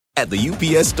At the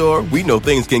UPS Store, we know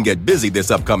things can get busy this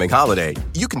upcoming holiday.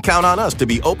 You can count on us to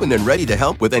be open and ready to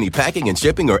help with any packing and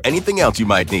shipping or anything else you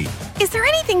might need. Is there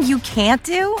anything you can't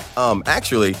do?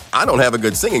 Actually, I don't have a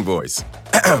good singing voice.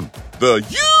 The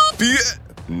UPS...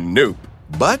 Nope.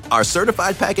 But our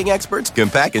certified packing experts can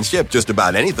pack and ship just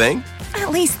about anything.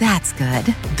 At least that's good.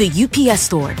 The UPS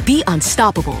Store. Be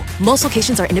unstoppable. Most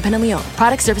locations are independently owned.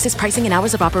 Product, services, pricing, and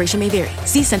hours of operation may vary.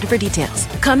 See Center for details.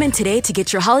 Come in today to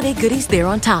get your holiday goodies there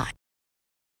on time.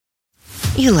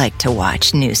 You like to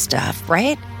watch new stuff,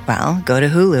 right? Well, go to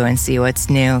Hulu and see what's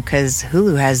new, because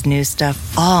Hulu has new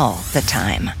stuff all the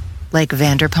time. Like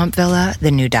Vanderpump Villa,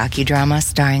 the new docudrama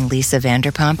starring Lisa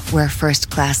Vanderpump, where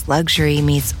first-class luxury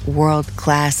meets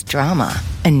world-class drama.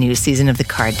 A new season of The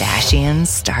Kardashians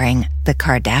starring The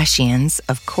Kardashians,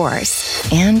 of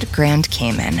course. And Grand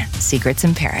Cayman, Secrets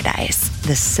in Paradise,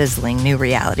 the sizzling new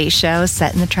reality show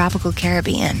set in the tropical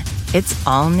Caribbean. It's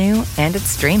all new and it's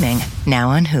streaming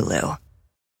now on Hulu.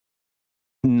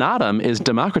 Naadam is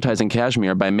democratizing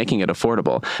cashmere by making it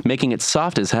affordable, making it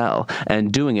soft as hell,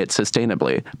 and doing it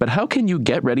sustainably. But how can you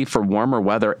get ready for warmer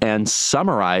weather and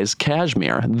summerize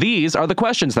cashmere? These are the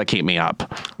questions that keep me up.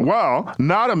 Well,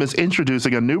 Naadam is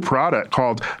introducing a new product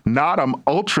called Naadam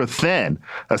Ultra Thin,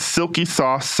 a silky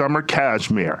soft summer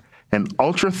cashmere. An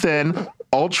ultra-thin,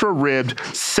 ultra-ribbed,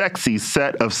 sexy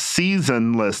set of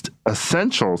seasonless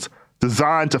essentials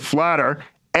designed to flatter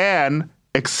and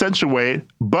accentuate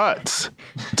butts.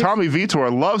 Tommy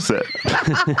Vitor loves it.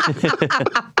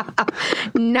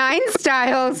 9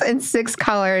 styles and 6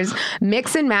 colors.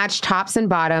 Mix and match tops and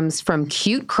bottoms from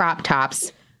cute crop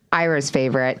tops, Ira's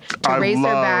favorite, to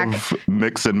love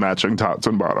mix and matching tops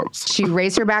and bottoms. She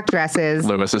racerback dresses,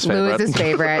 Lewis's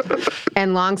favorite,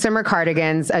 and long summer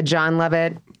cardigans, a John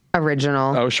Lovett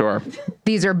original. Oh, sure.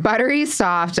 These are buttery,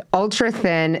 soft,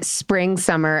 ultra-thin spring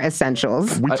summer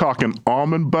essentials. We talking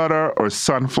almond butter or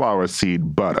sunflower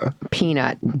seed butter?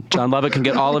 Peanut. John Lovett can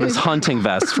get all of his hunting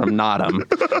vests from Naadam.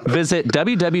 Visit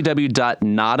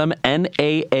www.naadam,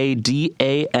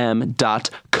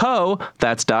 Naadam.co,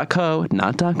 that's .co,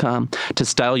 not .com, to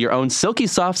style your own silky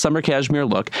soft summer cashmere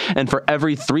look. And for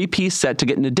every 3-piece set to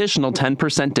get an additional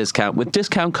 10% discount with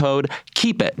discount code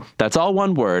KEEPIT. That's all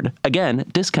one word. Again,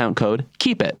 discount code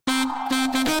KEEPIT.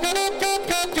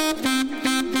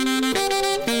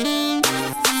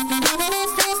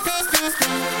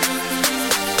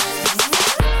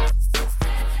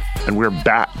 And we're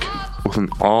back with an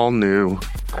all-new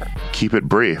Keep It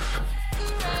Brief.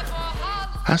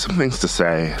 I have some things to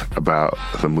say about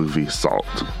the movie Salt.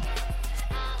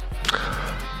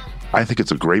 I think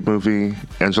it's a great movie.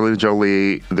 Angelina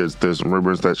Jolie, there's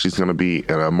rumors that she's going to be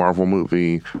in a Marvel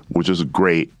movie, which is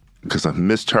great because I've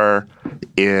missed her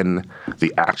in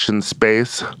the action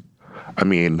space. I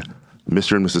mean,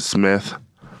 Mr. and Mrs. Smith,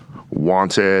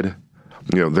 Wanted.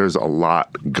 You know, there's a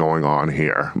lot going on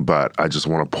here, but I just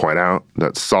want to point out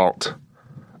that Salt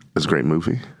is a great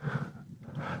movie.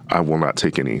 I will not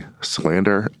take any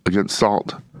slander against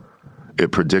Salt.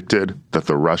 It predicted that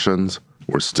the Russians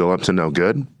were still up to no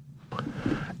good,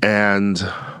 and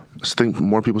I just think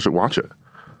more people should watch it.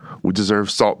 We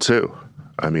deserve Salt too.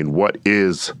 I mean, what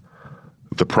is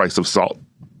the price of salt?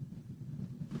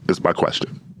 Is my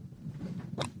question.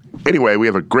 Anyway, we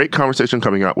have a great conversation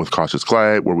coming up with Cautious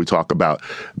Clay where we talk about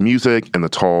music and the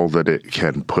toll that it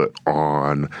can put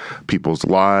on people's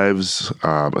lives,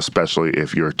 especially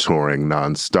if you're touring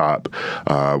nonstop.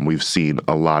 We've seen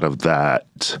a lot of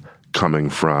that coming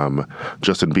from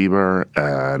Justin Bieber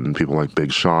and people like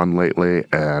Big Sean lately,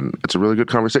 and it's a really good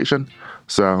conversation.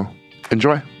 So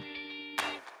enjoy.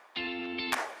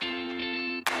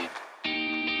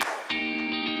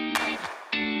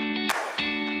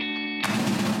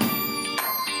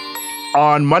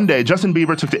 On Monday, Justin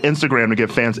Bieber took to Instagram to give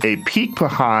fans a peek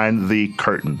behind the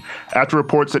curtain. After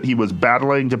reports that he was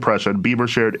battling depression, Bieber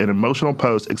shared an emotional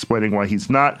post explaining why he's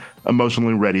not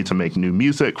emotionally ready to make new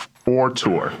music or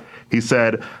tour. He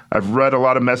said, "I've read a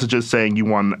lot of messages saying you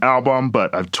want an album,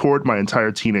 but I've toured my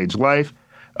entire teenage life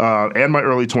and my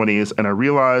early 20s, and I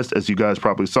realized, as you guys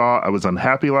probably saw, I was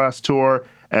unhappy last tour,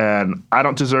 and I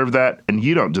don't deserve that, and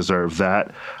you don't deserve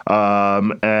that."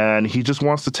 And he just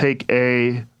wants to take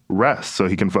a rest so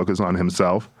he can focus on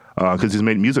himself because he's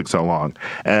made music so long.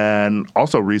 And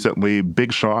also recently,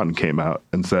 Big Sean came out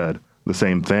and said the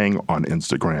same thing on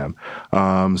Instagram.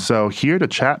 So here to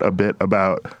chat a bit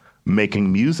about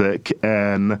making music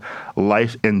and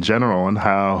life in general and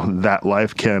how that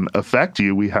life can affect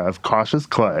you, we have Cautious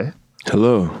Clay.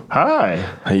 Hello. Hi.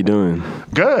 How you doing?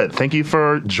 Good. Thank you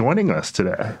for joining us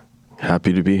today.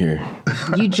 Happy to be here.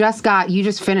 You just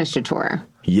finished a tour.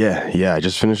 Yeah. I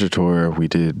just finished a tour. We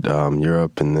did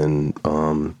Europe and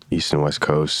then East and West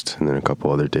Coast, and then a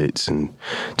couple other dates in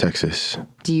Texas.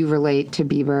 Do you relate to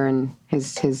Bieber and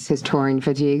his touring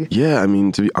fatigue? Yeah, I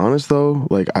mean, to be honest though,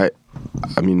 like I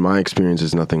mean, my experience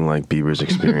is nothing like Bieber's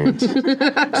experience.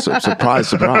 So,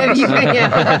 surprise.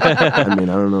 Yeah. I mean,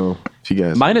 I don't know if you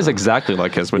guys. Mine is exactly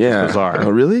like his, which is bizarre. Oh,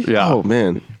 really? Yeah. Oh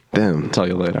man, damn. I'll tell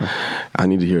you later. I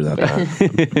need to hear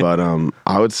that. But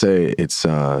I would say it's.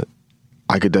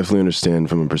 I could definitely understand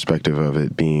from a perspective of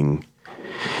it being,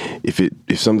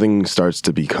 if something starts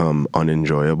to become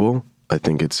unenjoyable, I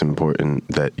think it's important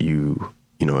that you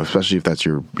know, especially if that's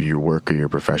your work or your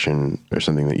profession or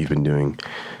something that you've been doing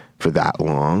for that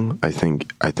long. I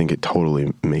think it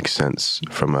totally makes sense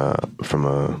from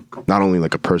a not only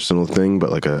like a personal thing, but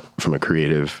like from a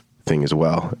creative thing as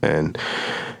well. And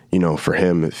you know, for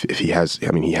him, if he has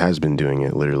been doing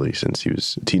it literally since he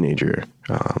was a teenager,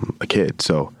 a kid.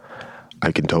 So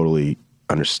I can totally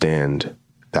understand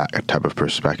that type of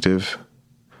perspective,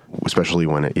 especially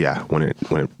when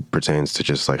it pertains to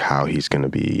just like how he's going to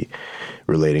be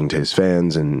relating to his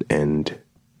fans and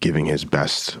giving his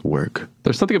best work.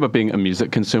 There's something about being a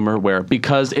music consumer where,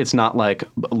 because it's not like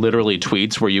literally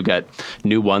tweets where you get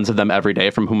new ones of them every day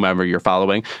from whomever you're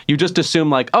following, you just assume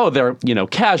like, oh, they're, you know,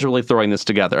 casually throwing this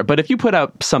together. But if you put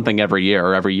out something every year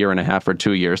or every year and a half or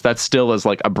 2 years, that still is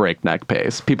like a breakneck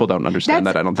pace. People don't understand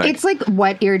that, I don't think. It's like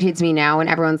what irritates me now when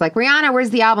everyone's like, Rihanna,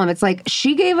 where's the album? It's like,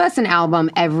 she gave us an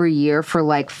album every year for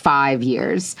like 5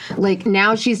 years. Like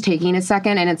now she's taking a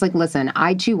second and it's like, listen,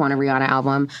 I too want a Rihanna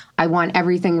album. I want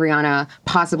everything Rihanna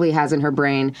possibly has in her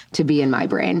brain to be in my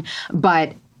brain.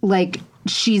 But like,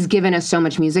 she's given us so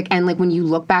much music. And like, when you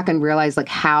look back and realize like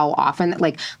how often,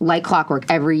 like Clockwork,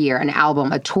 every year, an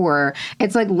album, a tour,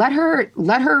 it's like, let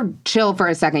her chill for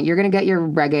a second. You're going to get your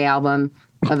reggae album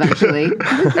eventually.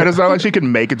 And it's not like she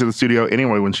can make it to the studio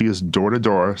anyway when she is door to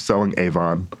door selling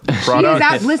Avon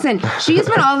products. Listen, she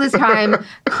spent all this time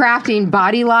crafting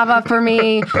Body Lava for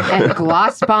me and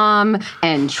Gloss Bomb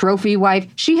and Trophy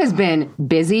Wife. She has been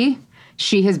busy.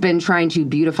 She has been trying to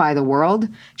beautify the world.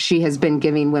 She has been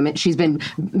giving women, she's been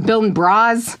building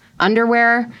bras,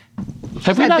 underwear.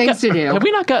 Have we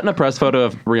not gotten a press photo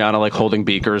of Rihanna like holding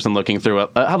beakers and looking through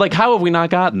it? Like, how have we not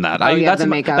gotten that? The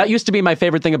makeup. That used to be my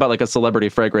favorite thing about like a celebrity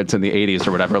fragrance in the 80s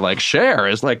or whatever. Like Cher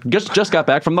is like just got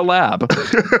back from the lab.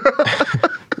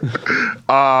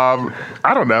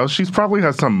 I don't know. She's probably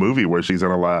has some movie where she's in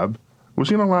a lab. Was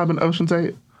she in a lab in Ocean's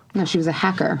 8? No, she was a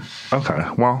hacker. Okay,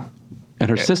 well. And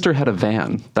her sister had a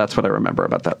van. That's what I remember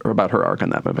about her arc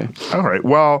in that movie. All right.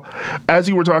 Well, as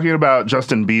you were talking about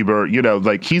Justin Bieber, you know,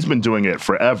 like he's been doing it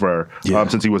forever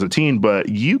since he was a teen, but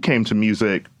you came to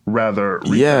music rather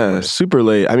recently. Yeah, super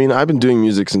late. I mean, I've been doing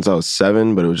music since I was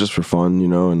 7, but it was just for fun, you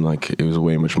know, and like it was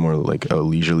way much more like a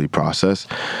leisurely process.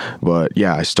 But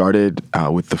yeah, I started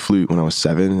with the flute when I was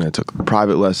 7, and I took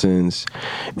private lessons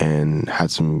and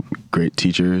had some great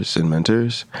teachers and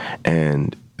mentors,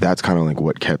 and that's kind of like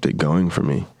what kept it going for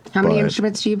me. How many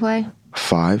instruments do you play?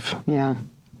 5. Yeah.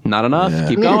 Not enough. Yeah.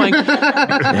 Keep going.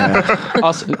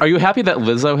 Also, are you happy that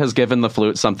Lizzo has given the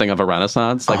flute something of a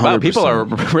renaissance? Like, 100%. Wow, people are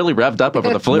really revved up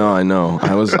over the flute. No, I know.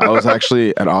 I was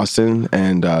actually at Austin,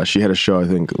 and she had a show, I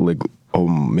think, like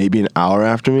maybe an hour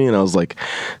after me, and I was like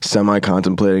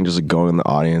semi-contemplating just like going in the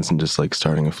audience and just like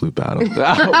starting a flute battle.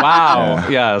 Wow.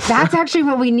 Yes. That's actually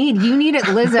what we need. You need it,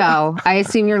 Lizzo. I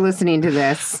assume you're listening to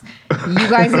this. You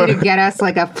guys need to get us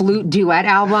like a flute duet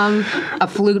album, a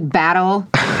flute battle.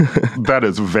 That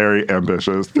is very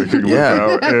ambitious. Thinking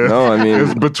about it. No, I mean,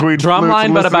 it's between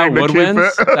drumline, but about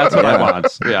woodwinds. That's what I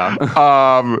want.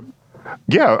 Yeah.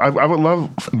 Yeah, I would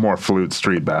love more flute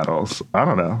street battles. I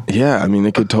don't know. Yeah, I mean,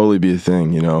 it could totally be a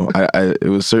thing, you know. It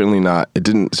was certainly not, it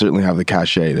didn't certainly have the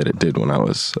cachet that it did when I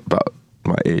was about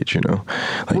my age, you know,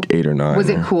 like 8 or 9. Was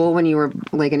it cool when you were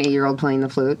like an 8-year-old playing the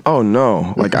flute? Oh,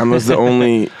 no. Like, I was the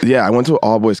only, I went to an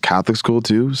all-boys Catholic school,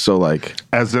 too, so, like.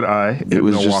 As did I. It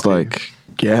was just, like,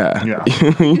 yeah.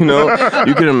 You know,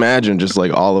 you can imagine just,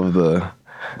 like, all of the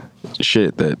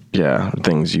shit that,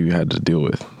 things you had to deal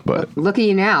with, but. Look at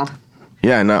you now.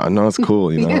 Yeah, no, it's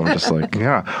cool, you know, I'm just like.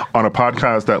 Yeah, on a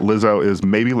podcast that Lizzo is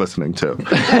maybe listening to.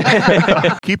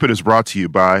 Keep It is brought to you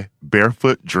by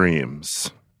Barefoot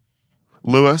Dreams.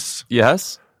 Lewis?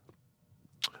 Yes?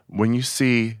 When you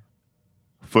see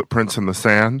footprints in the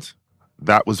sand,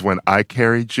 that was when I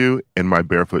carried you in my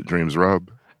Barefoot Dreams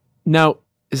robe. Now,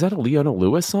 is that a Leona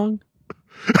Lewis song?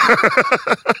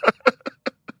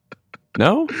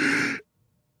 No?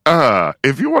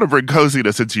 If you want to bring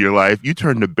coziness into your life, you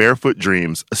turn to Barefoot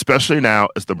Dreams, especially now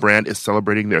as the brand is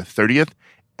celebrating their 30th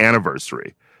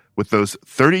anniversary. With those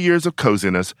 30 years of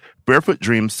coziness, Barefoot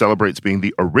Dreams celebrates being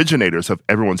the originators of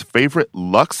everyone's favorite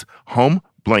luxe home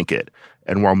blanket.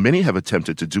 And while many have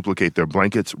attempted to duplicate their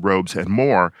blankets, robes, and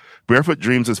more, Barefoot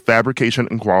Dreams' fabrication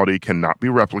and quality cannot be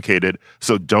replicated,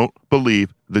 so don't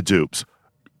believe the dupes.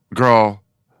 Girl,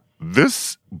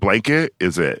 this blanket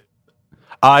is it.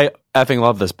 I effing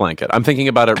love this blanket. I'm thinking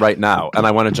about it right now, and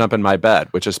I want to jump in my bed,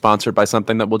 which is sponsored by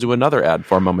something that we'll do another ad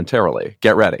for momentarily.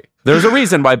 Get ready. There's a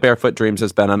reason why Barefoot Dreams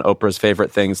has been on Oprah's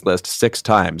favorite things list 6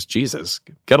 times. Jesus,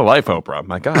 get a life, Oprah.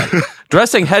 My God.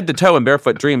 Dressing head to toe in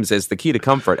Barefoot Dreams is the key to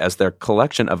comfort, as their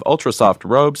collection of ultra-soft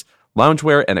robes,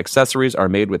 loungewear, and accessories are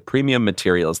made with premium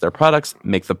materials. Their products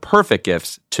make the perfect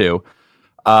gifts, too.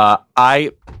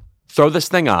 I throw this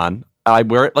thing on. I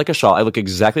wear it like a shawl. I look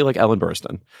exactly like Ellen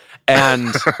Burstyn.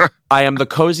 And I am the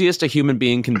coziest a human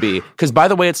being can be. Because, by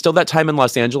the way, it's still that time in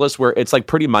Los Angeles where it's like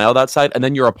pretty mild outside and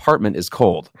then your apartment is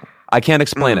cold. I can't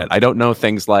explain it. I don't know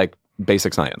things like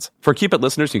basic science. For Keep It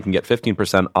listeners, you can get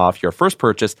 15% off your first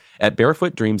purchase at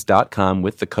barefootdreams.com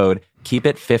with the code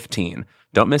KEEPIT15.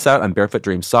 Don't miss out on Barefoot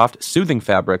Dreams soft, soothing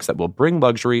fabrics that will bring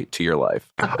luxury to your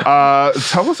life.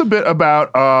 Tell us a bit about,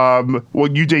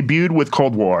 you debuted with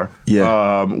Cold War,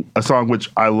 a song which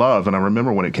I love, and I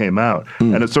remember when it came out,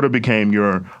 and it sort of became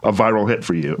a viral hit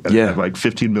for you. And it had like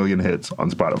 15 million hits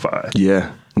on Spotify.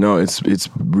 Yeah. No, it's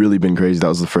really been crazy. That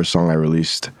was the first song I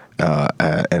released.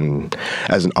 And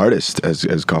as an artist,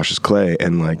 as Cautious Clay,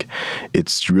 and like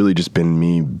it's really just been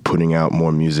me putting out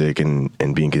more music and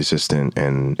being consistent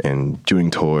and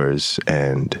doing tours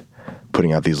and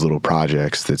putting out these little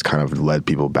projects that's kind of led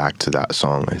people back to that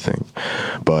song, I think.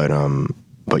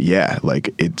 But yeah,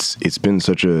 like it's been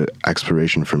such a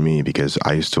exploration for me because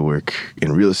I used to work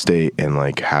in real estate and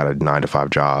like had a 9-to-5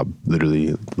 job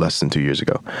literally less than 2 years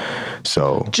ago.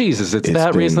 So Jesus, it's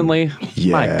that recently?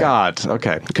 Yeah. My God.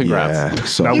 Okay, congrats. Yeah.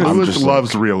 So now, Lewis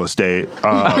loves real estate.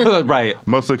 Right.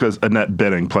 Mostly because Annette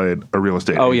Bening played a real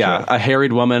estate agent. Yeah, a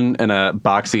harried woman in a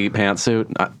boxy pantsuit,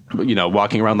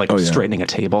 walking around like straightening a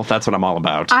table. That's what I'm all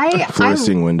about.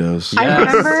 Floor-seeing windows. I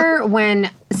remember when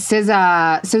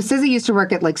SZA used to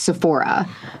work at like Sephora,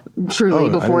 truly,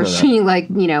 before she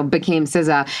became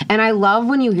SZA. And I love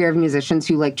when you hear of musicians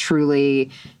who like truly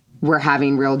were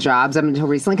having real jobs up until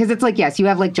recently. Because it's like, yes, you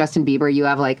have like Justin Bieber, you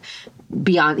have like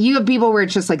Beyonce, you have people where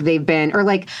it's just like they've been, or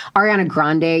like Ariana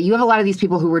Grande. You have a lot of these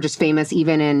people who were just famous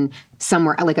even in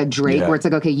somewhere like a Drake, where it's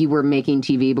like, okay, you were making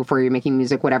TV before you were making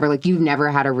music, whatever. Like you've never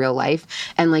had a real life,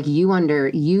 and like you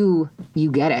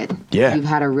get it. Yeah, you've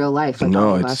had a real life. Like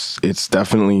no, it's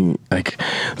definitely like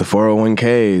the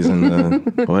 401ks and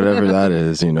the whatever that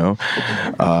is,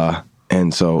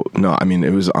 And so no, I mean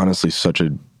it was honestly such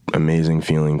an amazing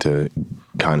feeling to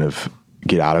kind of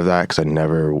get out of that because I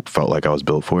never felt like I was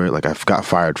built for it. Like I got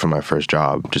fired from my first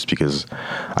job just because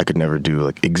I could never do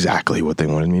like exactly what they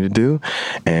wanted me to do,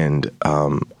 and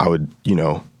I would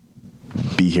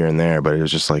be here and there, but it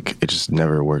was just like it just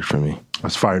never worked for me. I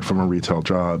was fired from a retail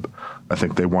job. I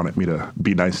think they wanted me to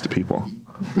be nice to people.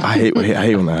 I hate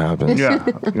when that happens. Yeah,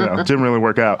 it didn't really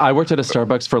work out. I worked at a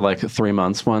Starbucks for like 3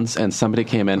 months once, and somebody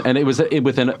came in, and it was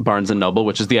within Barnes & Noble,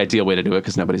 which is the ideal way to do it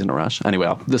because nobody's in a rush.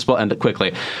 Anyway, this will end it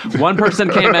quickly. One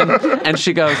person came in, and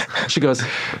she goes,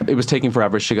 it was taking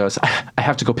forever. She goes, I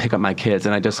have to go pick up my kids.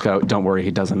 And I just go, don't worry,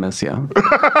 he doesn't miss you.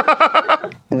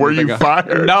 Were you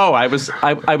fired? No, I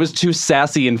was too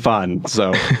sassy and fun,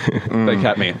 so they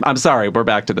kept me. I'm sorry, we're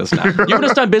back to this now. You were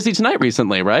just on Busy Tonight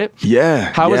recently, right?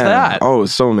 Yeah. How was that? Oh,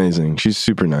 it's so amazing. She's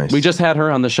super nice. We just had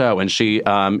her on the show, and she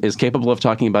is capable of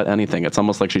talking about anything. It's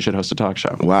almost like she should host a talk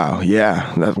show. Wow. Yeah.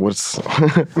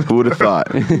 Who would have thought?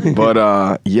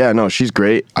 But she's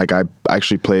great. Like I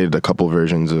actually played a couple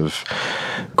versions of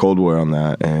Cold War on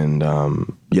that, and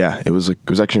it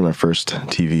was actually my first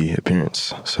TV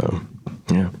appearance. So.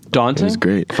 Yeah. Daunting? It was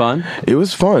great. Fun? It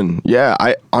was fun. Yeah.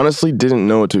 I honestly didn't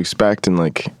know what to expect. And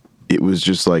like, it was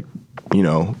just like,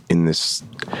 in this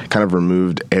kind of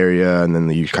removed area. And then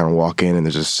you kind of walk in and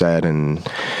there's a set and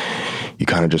you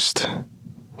kind of just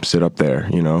sit up there,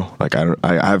 like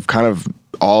I've kind of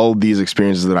all these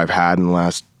experiences that I've had in the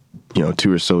last,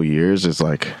 2 or so years. It's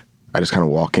like, I just kind of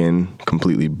walk in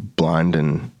completely blind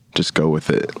and just go with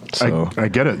it. So I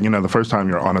get it. The first time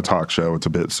you're on a talk show, it's a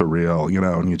bit surreal,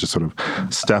 and you just sort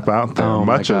of step out there,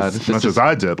 much as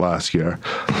I did last year.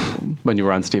 When you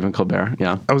were on Stephen Colbert,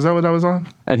 yeah. Oh, was that what I was on?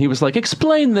 And he was like,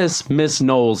 explain this Miss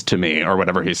Knowles to me, or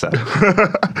whatever he said.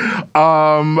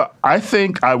 I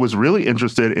think I was really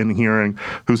interested in hearing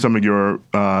who some of your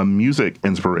music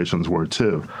inspirations were,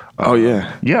 too. Oh,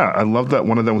 yeah. Yeah, I love that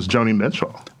one of them was Joni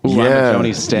Mitchell. Ooh, I'm a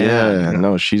Joni stan. Yeah,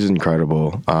 no, she's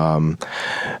incredible.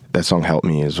 That song "Help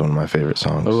Me" is one of my favorite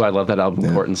songs. Oh, I love that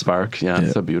album, Court and Spark. Yeah,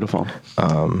 it's so beautiful.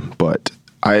 But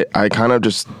I kind of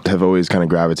just have always kind of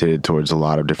gravitated towards a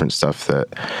lot of different stuff that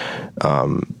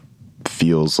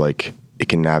feels like it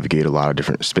can navigate a lot of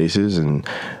different spaces. And,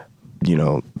 you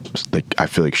know, like I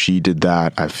feel like she did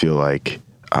that. I feel like,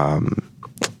 I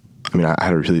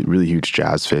had a really, really huge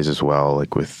jazz phase as well,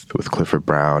 like with Clifford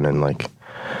Brown and like,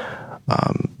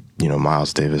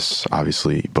 Miles Davis,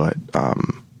 obviously. But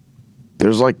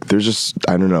there's just,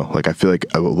 I don't know, like I feel like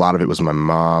a lot of it was my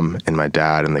mom and my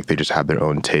dad, and like they just had their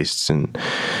own tastes and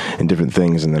different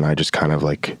things. And then I just kind of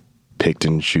like picked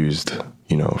and choosed,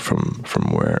 from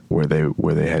where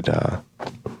they had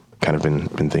kind of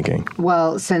been thinking.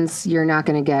 Well, since you're not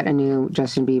going to get a new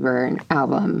Justin Bieber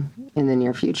album in the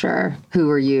near future, who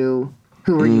are you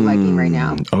liking right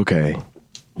now? Okay.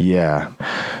 Yeah.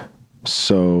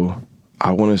 So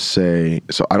I want to say,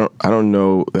 I don't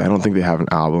know, I don't think they have an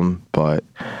album, but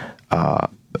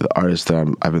the artist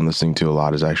that I've been listening to a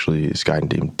lot is actually this guy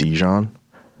named Dijon.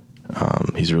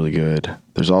 He's really good.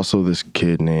 There's also this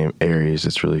kid named Aries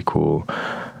that's really cool.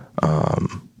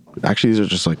 Actually, these are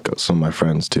just like some of my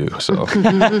friends too, so I'm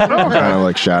kind of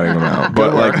like shouting them out.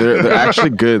 But like they're actually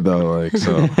good though, like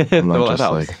so I'm not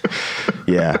just like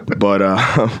yeah. But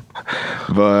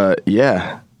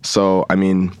yeah. So I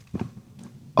mean,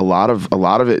 a lot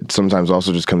of it sometimes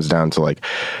also just comes down to like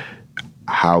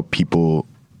how people.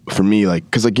 For me, like,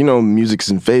 because like music's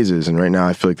in phases, and right now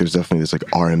I feel like there's definitely this like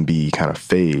R&B kind of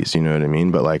phase, you know what I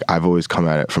mean? But like I've always come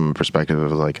at it from a perspective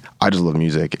of like I just love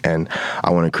music, and I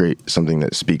want to create something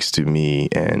that speaks to me,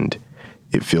 and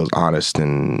it feels honest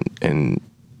and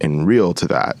real to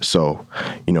that. So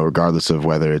regardless of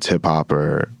whether it's hip hop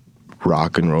or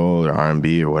rock and roll or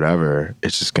R&B or whatever,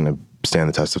 it's just gonna stand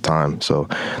the test of time. So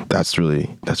that's really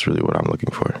what I'm looking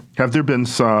for. Have there been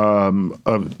some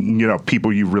of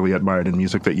people you really admired in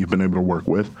music that you've been able to work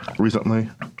with recently?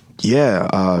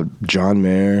 Yeah, John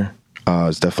Mayer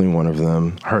is definitely one of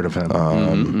them. Heard of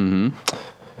him.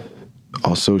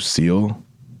 Also Seal.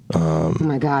 Oh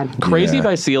my God. Crazy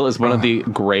by Seal is one of the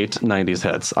great 90s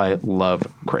hits. I love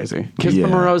Crazy. Kiss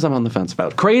from a Rose, I'm on the fence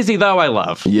about. Crazy, though, I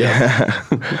love. Yeah.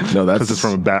 No, that's... Because it's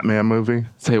from a Batman movie?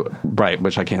 Right,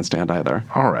 which I can't stand either.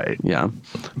 All right. Yeah.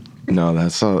 No,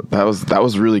 that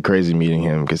was really crazy meeting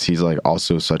him, because he's like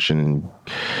also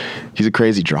he's a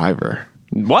crazy driver.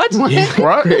 What? What?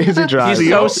 Crazy driver. He's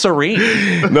so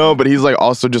serene. No, but he's like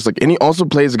also just like, and he also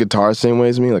plays the guitar the same way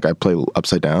as me. Like I play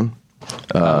upside down.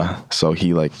 So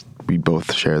we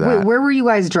both share that. Wait, where were you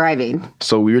guys driving?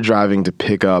 So we were driving to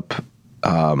pick up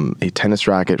a tennis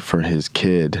racket for his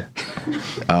kid,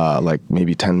 like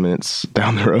maybe 10 minutes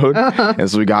down the road. And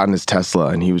so we got in his Tesla,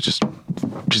 and he was just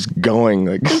going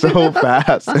like so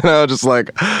fast. And I was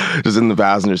just in the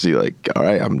passenger seat, like, all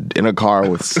right, I'm in a car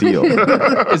with Seal.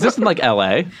 Is this in like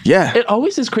LA? Yeah. It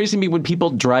always is crazy to me when people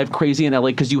drive crazy in LA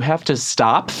because you have to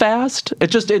stop fast.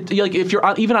 Like if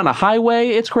you're even on a highway,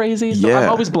 it's crazy. So I'm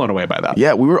always blown away by that.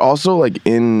 Yeah, we were also like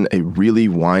in a really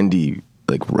windy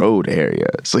like road area,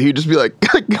 so he'd just be like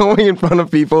going in front of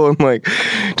people and like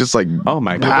just like oh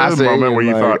my god, passing, the moment where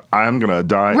you thought I'm gonna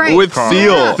die with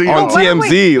Seal on TMZ.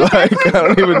 Wait. Like I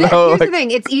don't even know. Here's the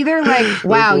thing: it's either like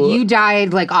wow, you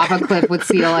died like off a cliff with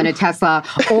Seal in a Tesla,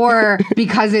 or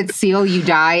because it's Seal, you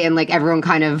die and like everyone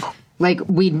kind of like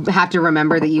we have to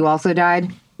remember that you also died.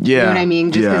 Yeah. You know what I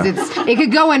mean? Just because it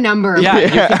could go a number. Yeah, you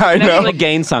could I know. actually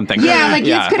gain something. Yeah, like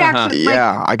you could actually. Like,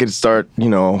 yeah, I could start,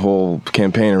 a whole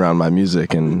campaign around my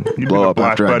music and blow up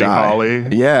Black after Buddy I die.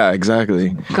 Holly. Yeah,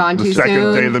 exactly. Gone too soon. The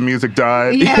second day the music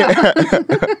died. Yeah.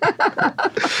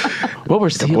 What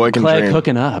were Steve and can Clay dream.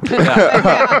 cooking up?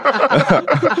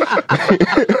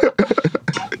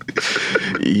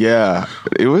 Yeah,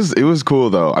 it was cool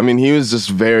though. I mean, he was just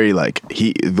very like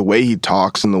the way he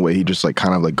talks and the way he just like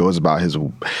kind of like goes about his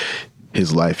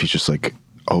life. He's just like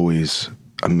always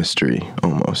a mystery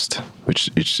almost, which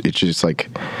it's just like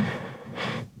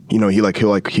he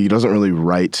doesn't really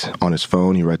write on his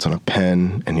phone. He writes on a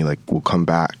pen, and he like will come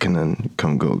back and then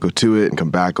go to it and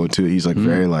come back, go to it. He's like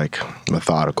very like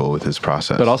methodical with his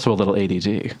process, but also a little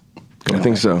ADD. I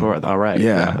think so. All right.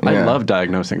 Yeah. I love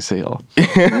diagnosing Seal.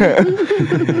 Yeah.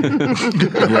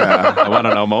 I want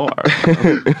to know more.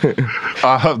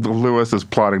 Lewis is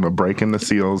plotting to break into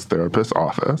Seal's therapist's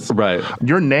office. Right.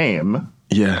 Your name,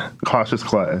 Yeah. Cautious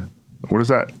Clay, where does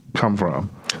that come from?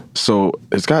 So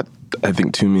it's got I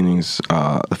think two meanings.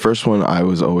 The first one, I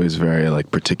was always very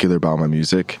like particular about my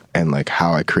music and like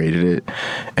how I created it,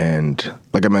 and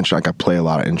like I mentioned, like I play a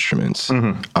lot of instruments,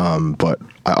 but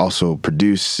I also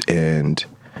produce, and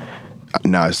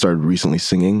now I started recently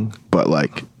singing. But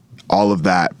like all of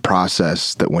that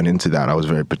process that went into that, I was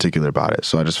very particular about it.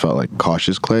 So I just felt like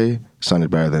Cautious Clay sounded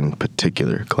better than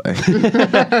Particular Clay.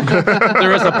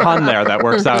 There is a pun there that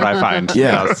works out, I find.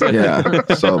 Yeah, Yes.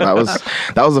 yeah. So that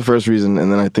was the first reason,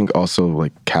 and then I think also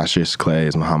like Cassius Clay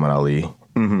is Muhammad Ali,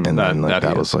 and then like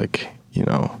that was like you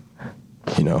know,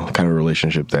 kind of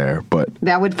relationship there. But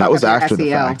That would fuck was up your after the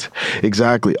SEO. fact.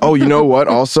 Exactly. Oh, you know what?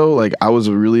 Also, like I was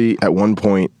really at one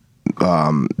point,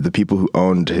 the people who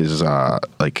owned his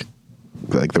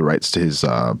like the rights to his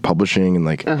publishing and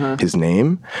like his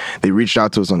name, they reached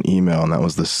out to us on email, and that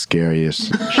was the scariest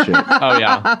shit. Oh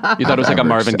yeah, you thought it was like a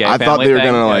Marvin Gaye I family thought they were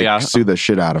thing? gonna like Yeah. sue the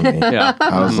shit out of me. Yeah.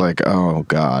 I was like, oh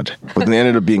god, but they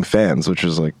ended up being fans, which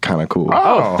was like kind of cool.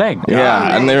 Oh, thank God.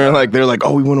 Yeah, and they're like,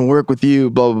 oh, we want to work with you,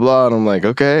 blah blah blah, and I'm like,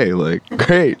 okay, like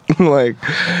great, like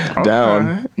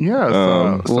down.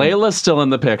 Yeah. Layla's still in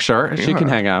the picture. She can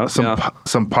hang out.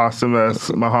 Some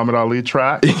posthumous Muhammad Ali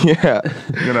track. Yeah,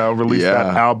 Release Yeah.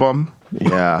 that album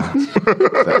yeah,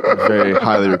 very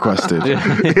highly requested.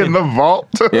 in the vault.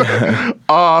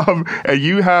 And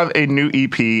you have a new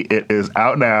EP. It is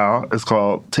out now. It's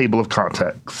called Table of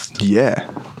Context. Yeah,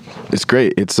 it's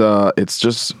great. It's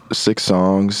just 6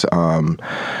 songs.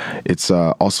 It's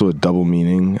also a double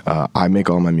meaning. I make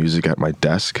all my music at my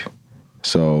desk,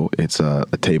 so it's a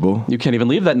table. You can't even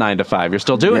leave that 9 to 5. You're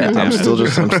still doing it. I'm damn it. still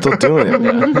doing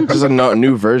it. Just a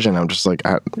new version. I'm just like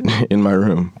in my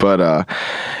room, but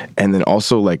and then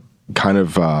also like kind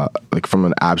of like from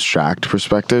an abstract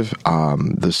perspective,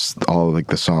 all like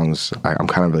the songs, I'm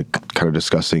kind of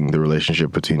discussing the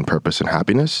relationship between purpose and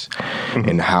happiness,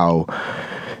 and how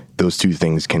those two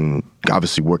things can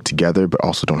obviously work together, but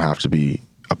also don't have to be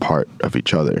a part of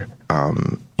each other.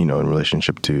 In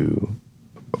relationship to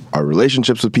our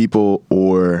relationships with people,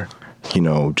 or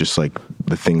just like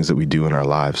the things that we do in our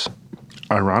lives.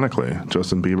 Ironically,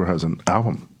 Justin Bieber has an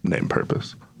album named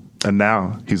Purpose. And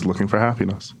now he's looking for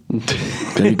happiness.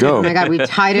 There you go. Oh my God, we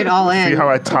tied it all in. See how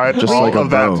I tied Just all like a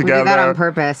of that bow. We together? did that on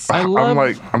purpose. I'm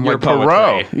like your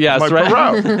Perot. poetry. Yes, I'm like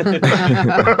right. Perot.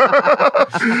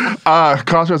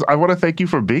 Contras, I want to thank you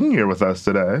for being here with us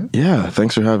today. Yeah,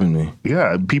 thanks for having me.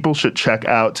 Yeah, people should check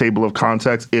out Table of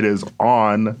Context. It is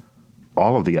on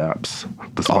all of the apps,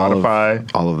 the Spotify,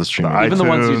 all of the streaming. the Even the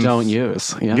ones you iTunes. don't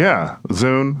use. Yeah. Yeah,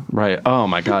 Zune. Right. Oh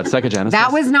my God. Sega Genesis.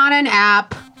 That was not an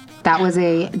app. That was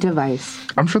a device.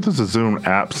 I'm sure there's a Zune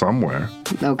app somewhere.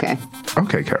 Okay.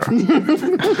 Okay, Kara.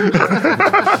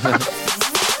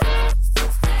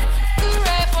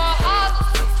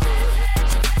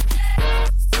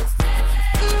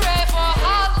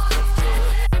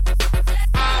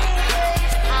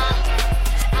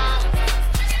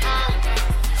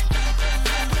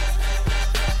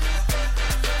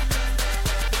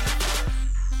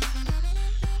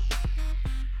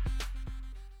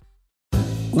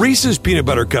 Reese's peanut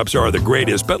butter cups are the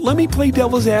greatest, but let me play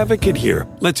devil's advocate here.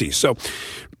 Let's see. So,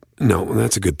 no,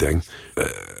 that's a good thing.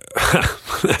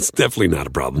 That's definitely not a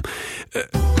problem.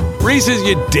 Reese's,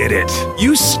 you did it.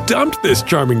 You stumped this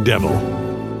charming devil.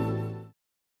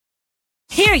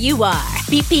 Here you are,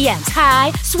 BPMs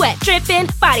high, sweat dripping,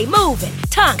 body moving,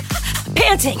 tongue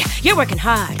panting. You're working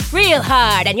hard, real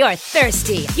hard, and you're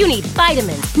thirsty. You need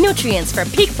vitamins, nutrients for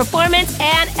peak performance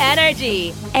and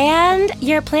energy. And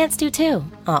your plants do too.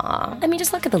 Aw, I mean,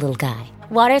 just look at the little guy.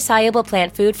 Water-soluble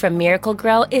plant food from Miracle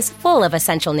Grow is full of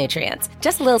essential nutrients.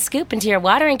 Just a little scoop into your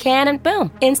watering can and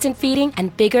boom, instant feeding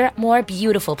and bigger, more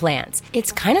beautiful plants.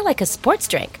 It's kind of like a sports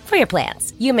drink for your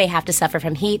plants. You may have to suffer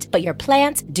from heat, but your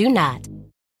plants do not.